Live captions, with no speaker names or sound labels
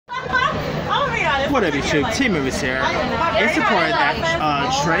What up, YouTube? T-Movies here. It's reported that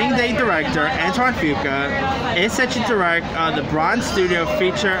Training Day director Antoine Fuqua is set to direct the Bronze Studio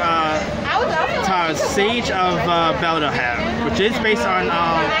feature titled Siege of Bethlehem, which is based on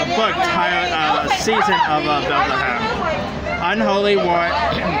a book titled Season of Bethlehem. Unholy war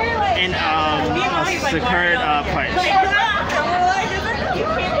in a secured place.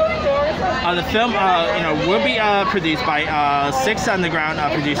 The film, will be produced by Six Underground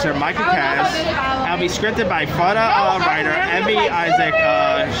producer Michael Cass. It'll be scripted by Florida writer Evie Isaac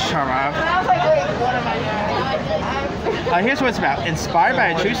Sharaf. Here's what it's about. Inspired by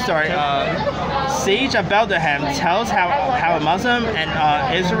a true story, Siege of Bethlehem tells how a Muslim and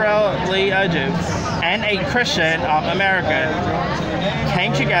Israeli Jew and a Christian American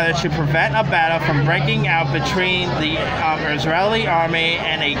came together to prevent a battle from breaking out between the Israeli army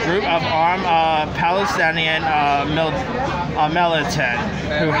and a group of armed Palestinian militants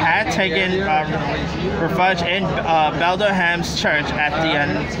who had taken refuge in Bethlehem's church at the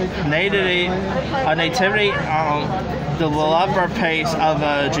nativity, the beloved birthplace of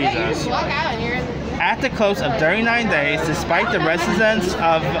Jesus. At the close of 39 days, despite the resistance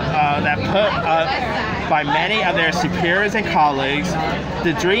that put up by many of their superiors and colleagues,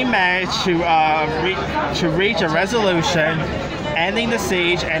 the dream managed to reach a resolution, ending the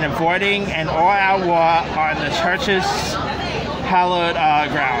siege and avoiding an all-out war on the church's hallowed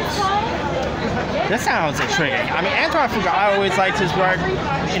grounds. This sounds intriguing. I mean, Antoine Fuqua, I always liked his work.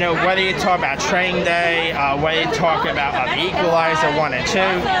 You know, whether you talk about Training Day, whether you talk about The Equalizer 1 and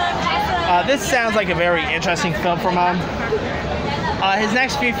 2. This sounds like a very interesting film from him. His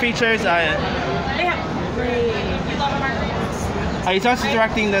next few features, he's also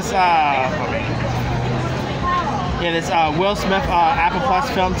directing this this Will Smith Apple Plus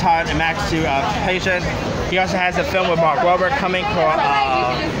film titled Emancipation. He also has a film with Mark Wahlberg coming called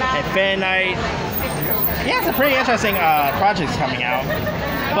Infinite. He has some pretty interesting projects coming out.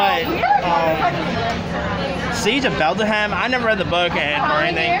 But Siege of Bethlehem, I never read the book or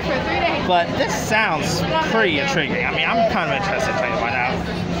anything, but this sounds pretty intriguing. I mean, I'm kind of interested to tell you why now.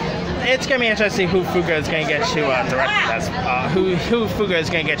 It's going to be interesting who Fuqua is going to get to direct this, who Fuqua is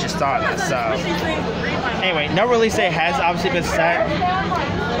going to get to star in this. So, anyway, no release date has obviously been set.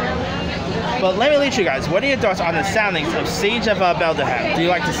 But let me leave you guys. What are your thoughts on the soundings of Siege of Bethlehem? Do you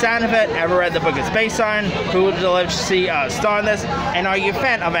like the sound of it? Ever read the book it's based on? Who would you love to see star in this? And are you a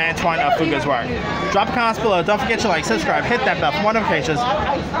fan of Antoine Fuqua's work? Drop a comment below. Don't forget to like, subscribe, hit that bell for more notifications.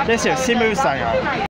 This is T-Movies signing off.